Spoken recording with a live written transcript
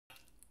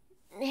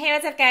Hey,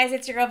 what's up, guys?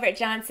 It's your girl, Britt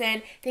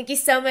Johnson. Thank you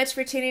so much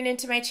for tuning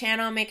into my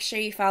channel. Make sure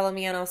you follow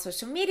me on all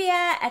social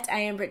media at I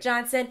am Britt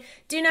Johnson.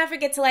 Do not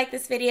forget to like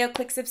this video,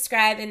 click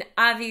subscribe, and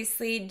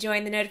obviously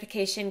join the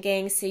notification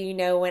gang so you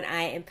know when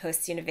I am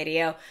posting a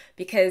video,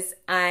 because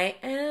I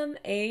am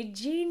a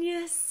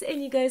genius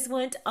and you guys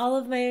want all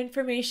of my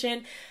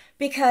information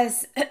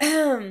because,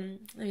 let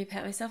me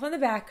pat myself on the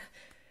back.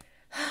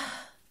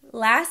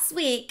 Last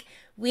week,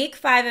 week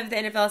 5 of the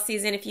NFL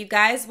season, if you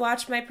guys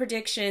watched my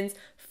predictions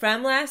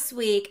from last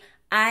week,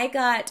 I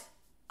got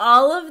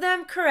all of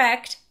them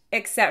correct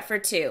except for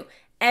 2.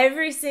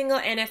 Every single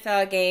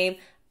NFL game,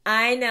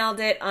 I nailed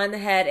it on the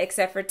head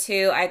except for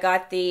 2. I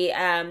got the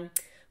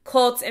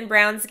Colts and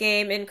Browns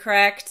game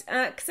incorrect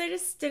because I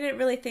just didn't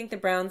really think the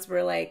Browns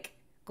were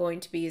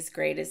going to be as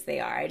great as they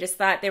are. I just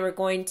thought they were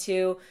going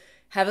to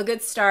have a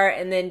good start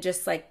and then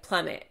just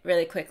plummet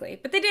really quickly,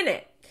 but they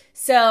didn't.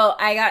 So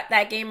I got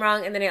that game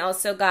wrong, and then I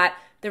also got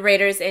the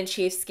Raiders and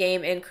Chiefs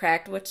game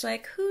incorrect, which,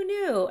 who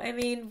knew? I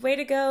mean, way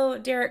to go,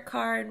 Derek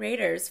Carr and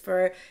Raiders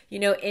for,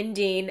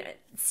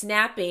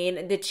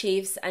 snapping the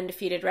Chiefs'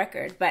 undefeated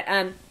record. But,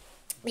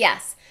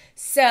 yes.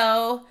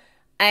 So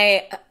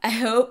I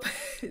hope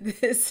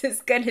this is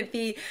going to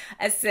be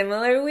a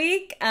similar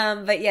week.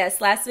 But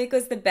yes, last week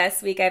was the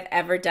best week I've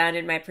ever done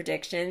in my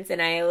predictions,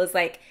 and I was,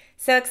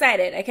 so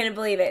excited. I couldn't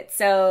believe it.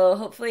 So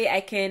hopefully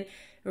I can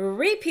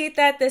repeat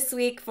that this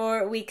week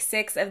for week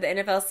 6 of the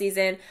NFL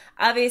season.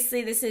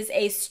 Obviously, this is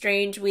a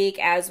strange week,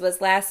 as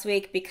was last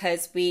week,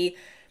 because we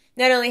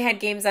not only had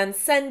games on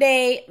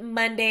Sunday,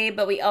 Monday,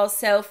 but we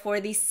also, for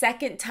the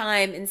second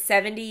time in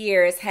 70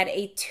 years, had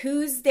a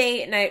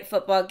Tuesday night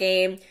football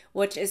game,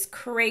 which is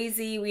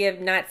crazy. We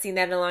have not seen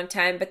that in a long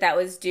time, but that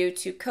was due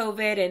to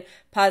COVID and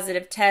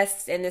positive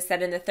tests and this,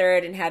 that, and the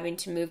third, and having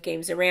to move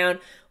games around,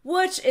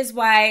 which is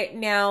why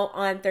now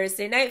on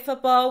Thursday Night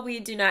Football, we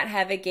do not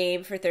have a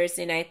game for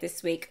Thursday night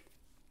this week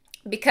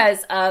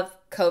because of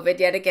COVID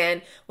yet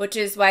again, which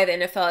is why the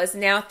NFL is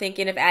now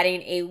thinking of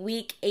adding a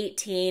week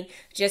 18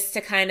 just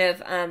to kind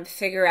of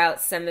figure out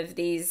some of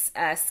these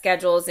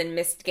schedules and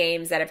missed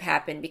games that have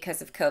happened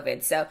because of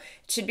COVID. So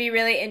it should be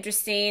really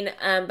interesting,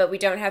 but we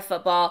don't have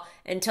football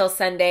until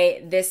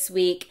Sunday this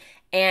week.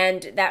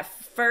 And that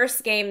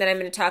first game that I'm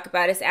going to talk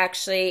about is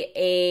actually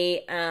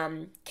a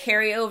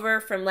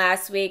carryover from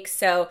last week.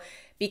 So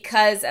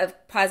because of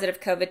positive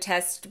COVID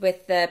test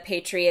with the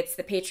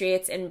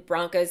Patriots and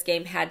Broncos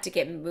game had to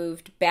get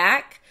moved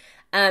back.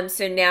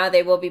 So now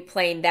they will be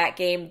playing that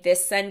game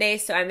this Sunday.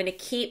 So I'm going to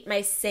keep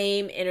my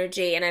same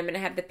energy, and I'm going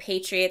to have the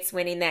Patriots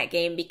winning that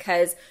game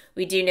because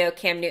we do know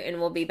Cam Newton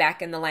will be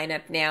back in the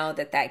lineup now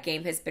that that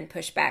game has been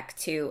pushed back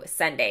to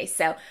Sunday.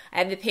 So I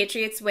have the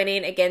Patriots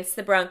winning against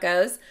the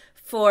Broncos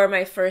for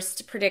my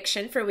first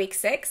prediction for week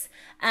 6.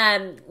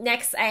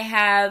 Next, I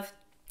have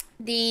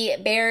the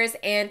Bears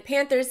and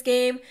Panthers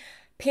game.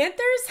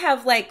 Panthers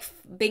have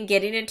been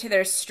getting into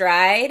their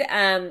stride,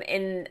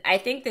 and I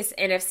think this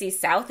NFC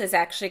South is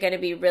actually going to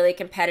be a really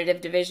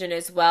competitive division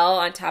as well,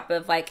 on top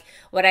of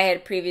what I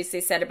had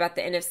previously said about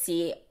the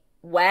NFC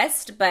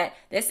West. But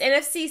this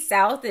NFC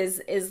South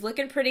is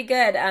looking pretty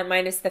good,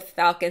 minus the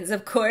Falcons,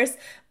 of course.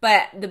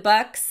 But the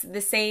Bucks,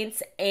 the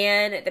Saints,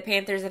 and the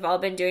Panthers have all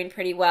been doing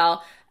pretty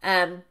well.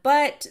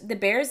 But the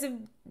Bears have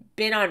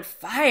been on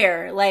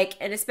fire,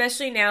 and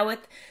especially now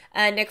with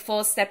Nick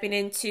Foles stepping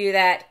into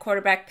that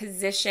quarterback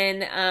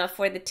position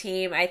for the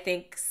team, I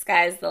think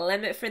sky's the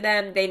limit for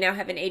them. They now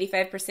have an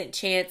 85%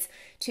 chance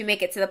to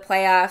make it to the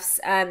playoffs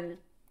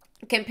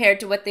compared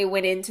to what they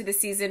went into the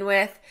season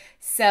with.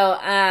 So,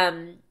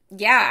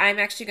 yeah, I'm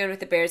actually going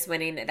with the Bears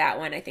winning that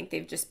one. I think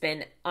they've just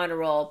been on a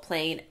roll,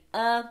 playing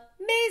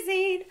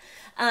amazing.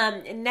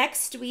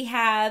 Next, we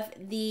have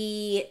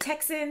the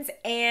Texans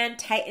and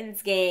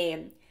Titans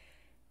game.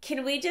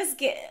 Can we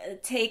just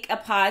take a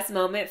pause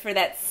moment for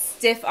that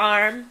stiff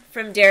arm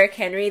from Derrick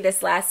Henry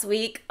this last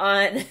week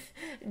on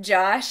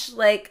Josh?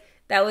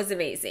 That was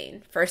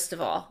amazing. First of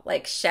all,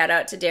 shout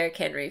out to Derrick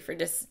Henry for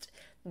just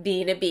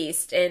being a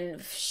beast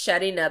and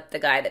shutting up the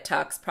guy that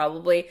talks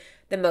probably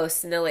the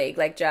most in the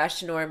league.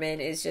 Josh Norman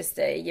is just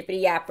a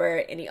yippity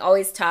yapper, and he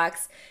always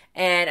talks.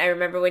 And I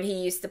remember when he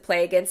used to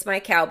play against my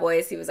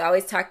Cowboys, he was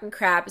always talking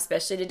crap,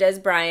 especially to Des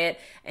Bryant.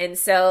 And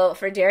so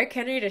for Derrick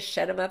Henry to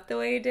shut him up the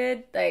way he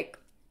did,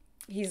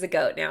 he's a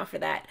GOAT now for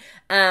that.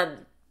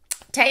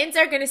 Titans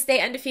are going to stay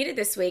undefeated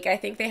this week. I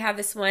think they have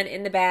this one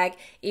in the bag,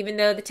 even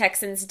though the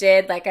Texans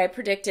did, like I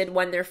predicted,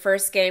 won their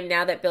first game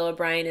now that Bill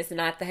O'Brien is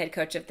not the head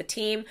coach of the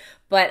team.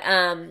 But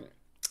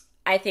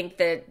I think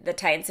the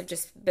Titans have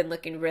just been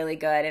looking really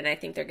good, and I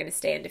think they're going to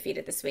stay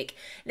undefeated this week.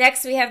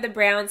 Next, we have the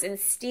Browns and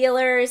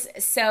Steelers.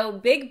 So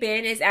Big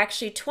Ben is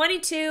actually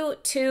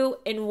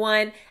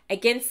 22-2-1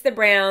 against the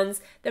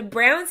Browns. The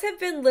Browns have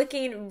been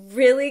looking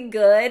really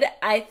good.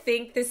 I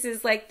think this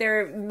is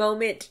their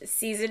moment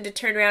season to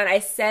turn around. I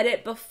said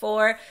it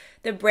before.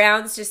 The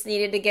Browns just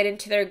needed to get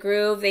into their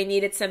groove. They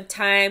needed some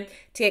time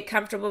to get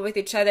comfortable with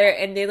each other,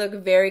 and they look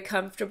very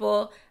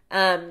comfortable.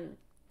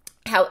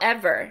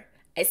 However,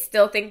 I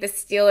still think the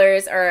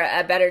Steelers are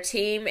a better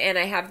team, and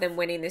I have them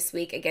winning this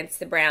week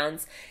against the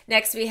Browns.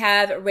 Next, we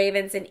have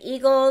Ravens and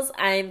Eagles.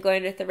 I'm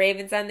going with the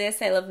Ravens on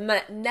this. I love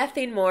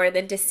nothing more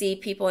than to see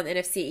people in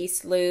NFC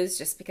East lose,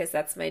 just because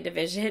that's my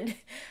division.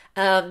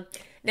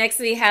 Next,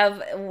 we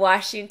have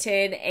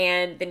Washington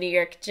and the New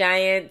York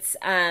Giants.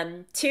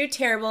 Two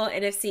terrible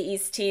NFC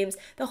East teams.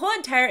 The whole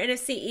entire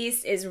NFC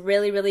East is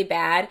really, really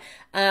bad.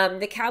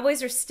 The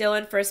Cowboys are still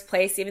in first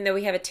place, even though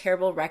we have a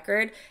terrible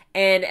record.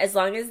 And as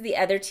long as the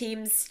other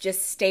teams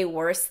just stay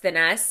worse than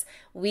us,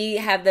 we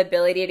have the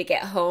ability to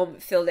get home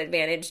field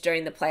advantage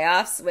during the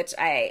playoffs, which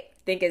I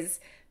think is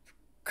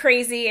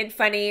crazy and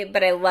funny,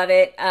 but I love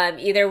it.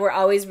 Either we're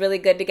always really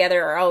good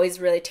together or always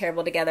really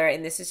terrible together,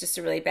 and this is just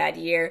a really bad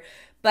year.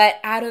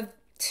 But out of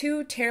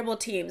two terrible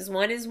teams,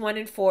 one is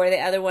 1-4, the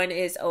other one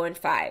is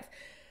 0-5.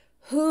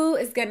 Who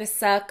is going to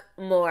suck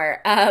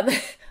more?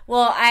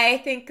 Well,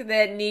 I think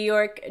the New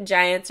York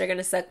Giants are going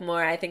to suck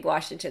more. I think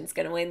Washington's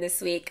going to win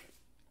this week.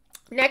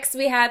 Next,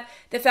 we have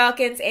the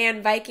Falcons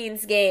and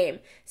Vikings game.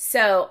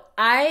 So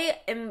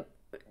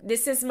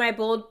this is my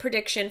bold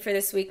prediction for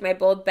this week, my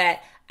bold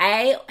bet.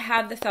 I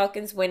have the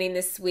Falcons winning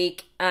this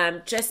week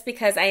just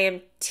because I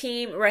am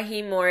Team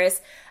Raheem Morris.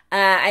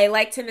 I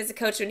liked him as a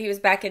coach when he was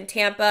back in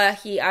Tampa.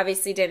 He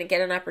obviously didn't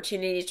get an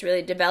opportunity to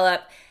really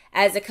develop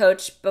as a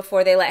coach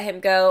before they let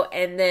him go.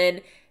 And then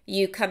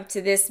you come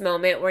to this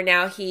moment where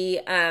now he,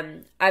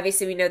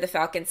 obviously we know the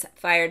Falcons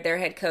fired their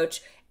head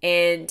coach,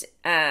 and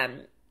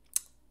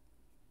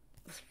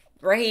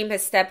Raheem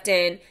has stepped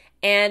in,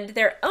 and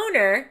their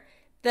owner,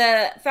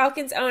 the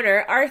Falcons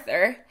owner,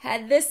 Arthur,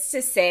 had this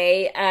to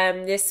say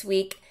this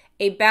week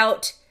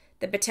about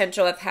the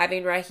potential of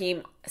having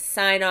Raheem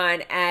sign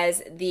on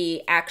as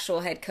the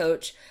actual head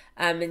coach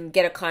and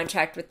get a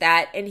contract with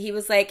that. And he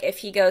was like, if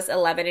he goes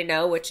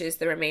 11-0, which is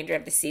the remainder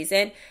of the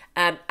season,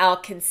 I'll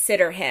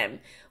consider him,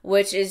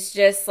 which is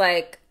just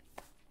like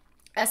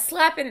a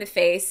slap in the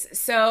face.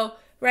 So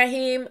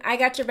Raheem, I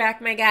got your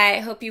back, my guy. I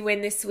hope you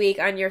win this week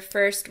on your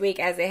first week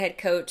as a head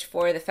coach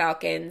for the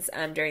Falcons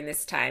during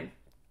this time.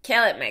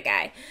 Kill it, my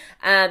guy.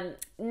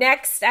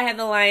 Next, I have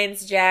the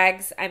Lions,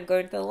 Jags. I'm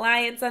going with the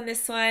Lions on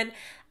this one.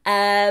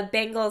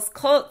 Bengals,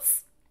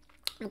 Colts.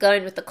 I'm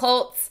going with the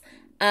Colts.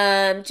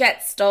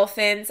 Jets,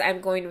 Dolphins. I'm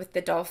going with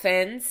the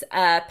Dolphins.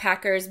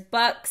 Packers,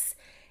 Bucks.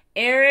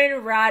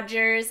 Aaron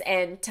Rodgers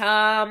and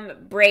Tom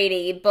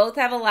Brady both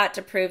have a lot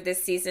to prove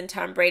this season.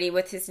 Tom Brady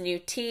with his new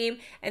team,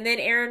 and then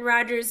Aaron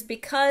Rodgers,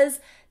 because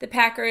the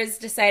Packers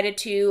decided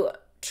to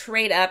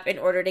trade up in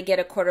order to get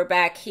a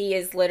quarterback. He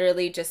is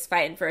literally just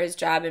fighting for his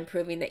job and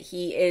proving that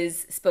he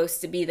is supposed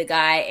to be the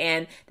guy,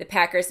 and the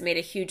Packers made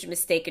a huge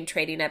mistake in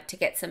trading up to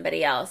get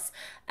somebody else.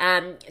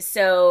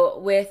 So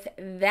with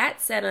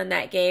that said on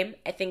that game,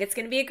 I think it's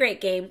going to be a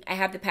great game. I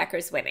have the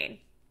Packers winning.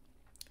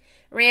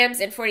 Rams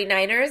and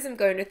 49ers. I'm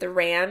going with the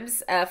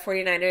Rams.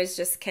 49ers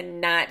just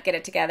cannot get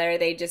it together.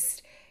 They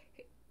just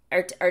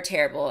are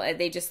terrible.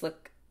 They just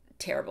look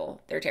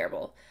terrible. They're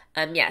terrible.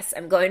 Yes,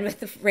 I'm going with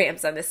the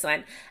Rams on this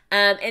one.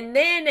 And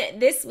then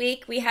this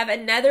week, we have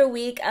another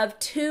week of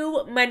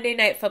 2 Monday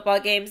Night Football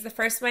games. The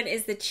first one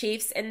is the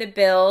Chiefs and the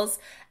Bills.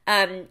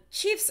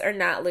 Chiefs are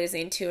not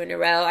losing 2 in a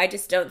row. I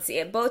just don't see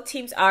it. Both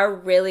teams are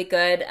really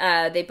good.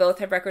 They both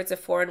have records of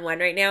 4-1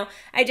 right now.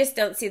 I just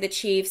don't see the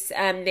Chiefs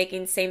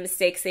making the same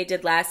mistakes they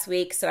did last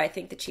week, so I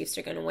think the Chiefs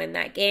are going to win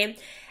that game.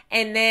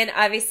 And then,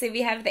 obviously,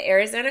 we have the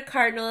Arizona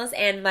Cardinals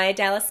and my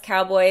Dallas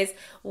Cowboys.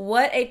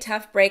 What a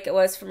tough break it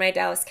was for my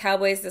Dallas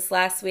Cowboys this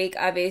last week.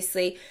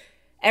 Obviously,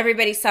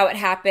 everybody saw what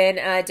happened.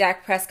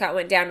 Dak Prescott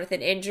went down with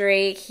an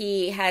injury.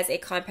 He has a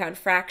compound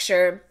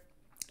fracture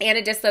and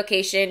a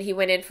dislocation. He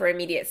went in for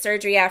immediate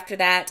surgery after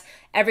that.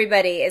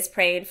 Everybody is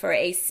praying for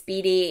a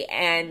speedy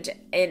and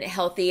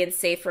healthy and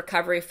safe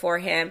recovery for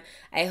him.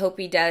 I hope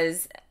he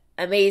does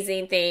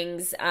amazing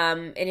things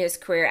in his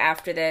career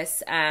after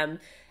this.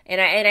 And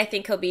I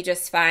think he'll be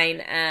just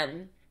fine.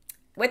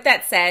 With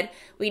that said,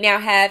 we now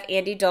have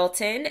Andy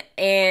Dalton.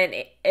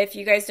 And if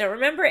you guys don't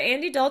remember,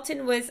 Andy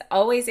Dalton was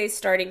always a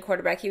starting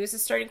quarterback. He was a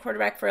starting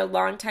quarterback for a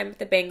long time with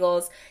the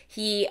Bengals.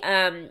 He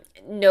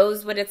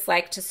knows what it's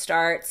like to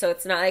start. So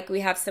it's not like we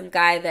have some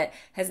guy that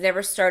has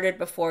never started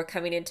before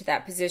coming into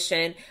that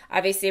position.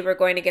 Obviously, we're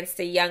going against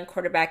a young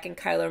quarterback in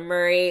Kyler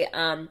Murray.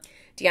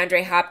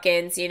 DeAndre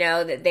Hopkins,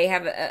 that they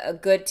have a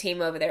good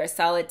team over there, a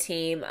solid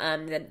team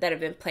that have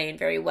been playing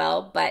very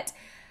well. But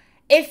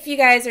if you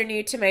guys are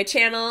new to my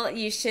channel,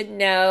 you should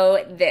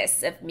know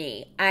this of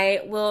me.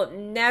 I will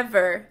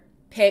never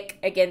pick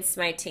against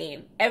my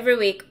team. Every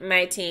week,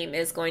 my team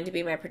is going to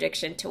be my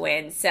prediction to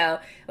win. So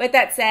with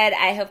that said,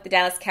 I hope the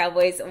Dallas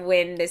Cowboys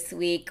win this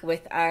week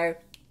with our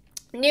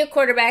new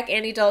quarterback,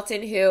 Andy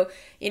Dalton, who,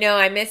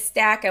 I miss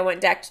Dak. I want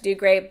Dak to do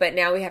great, but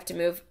now we have to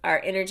move our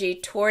energy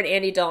toward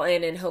Andy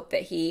Dalton and hope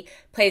that he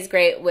plays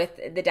great with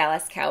the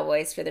Dallas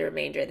Cowboys for the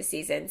remainder of the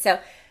season. So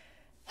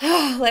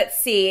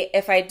let's see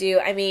if I do.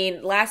 I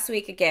mean, last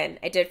week, again,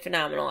 I did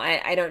phenomenal.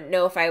 I don't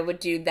know if I would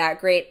do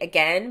that great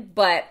again,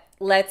 but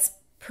let's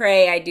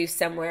pray I do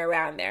somewhere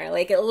around there.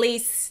 Like, at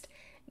least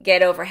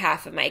get over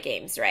half of my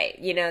games right.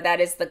 You know, that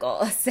is the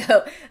goal.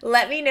 So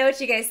let me know what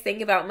you guys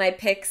think about my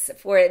picks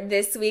for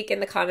this week in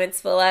the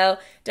comments below.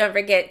 Don't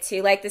forget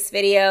to like this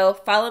video,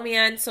 follow me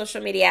on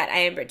social media at I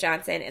am Britt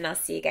Johnson, and I'll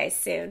see you guys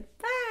soon.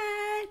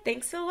 Bye!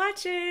 Thanks for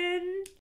watching!